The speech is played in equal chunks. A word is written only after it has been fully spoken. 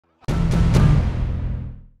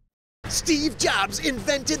Steve Jobs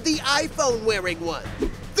invented the iPhone wearing one.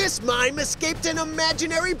 This mime escaped an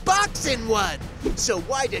imaginary box in one. So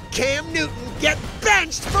why did Cam Newton get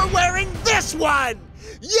benched for wearing this one?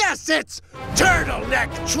 Yes, it's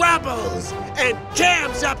turtleneck troubles, and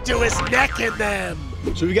Cam's up to his neck in them.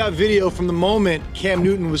 So we got video from the moment Cam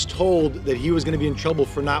Newton was told that he was going to be in trouble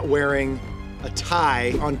for not wearing a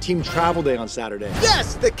tie on team travel day on Saturday.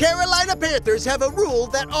 Yes, the Carolina Panthers have a rule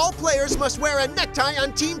that all players must wear a necktie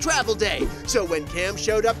on team travel day. So when Cam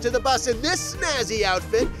showed up to the bus in this snazzy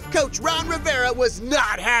outfit, Coach Ron Rivera was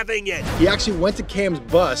not having it. He actually went to Cam's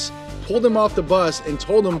bus, pulled him off the bus, and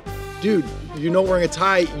told him, dude, you're not wearing a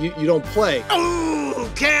tie, you don't play. Ooh,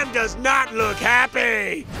 Cam does not look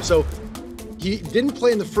happy. So he didn't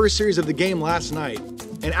play in the first series of the game last night.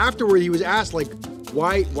 And afterward, he was asked, like,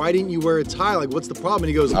 why didn't you wear a tie? Like, what's the problem? And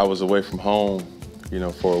he goes, I was away from home,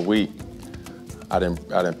 for a week. I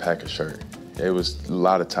didn't pack a shirt. It was a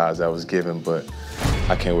lot of ties I was given, but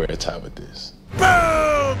I can't wear a tie with this.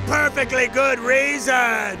 Boom! Perfectly good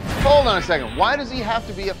reason. Hold on a second. Why does he have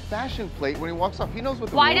to be a fashion plate when he walks off? He knows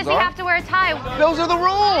what the rules are. Why does he have to wear a tie? Those are the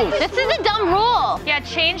rules. This is a dumb rule. Yeah,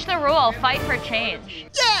 change the rule. Fight for change.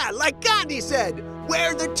 Yeah, like Gandhi said,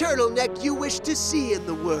 wear the turtleneck you wish to see in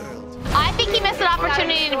the world. I think he missed an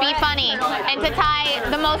opportunity to be funny and to tie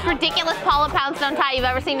the most ridiculous Paula Poundstone tie you've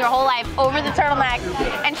ever seen in your whole life over the turtleneck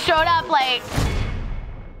and showed up like...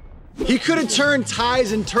 He could have turned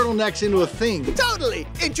ties and turtlenecks into a thing. Totally.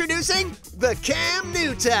 Introducing the Cam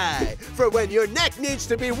New Tie for when your neck needs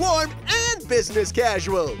to be warm and business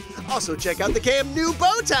casual. Also check out the Cam New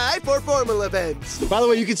Bow Tie for formal events. By the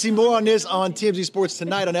way, you can see more on this on TMZ Sports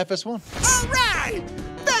tonight on FS1. All right.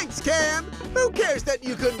 Thanks, Cam. Who cares that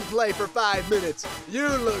you couldn't play for 5 minutes? You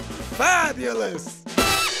look fabulous.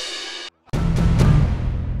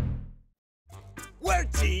 We're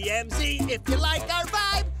TMZ. If you like our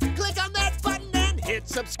vibe, click on that button and hit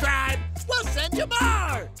subscribe. We'll send you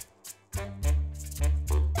more.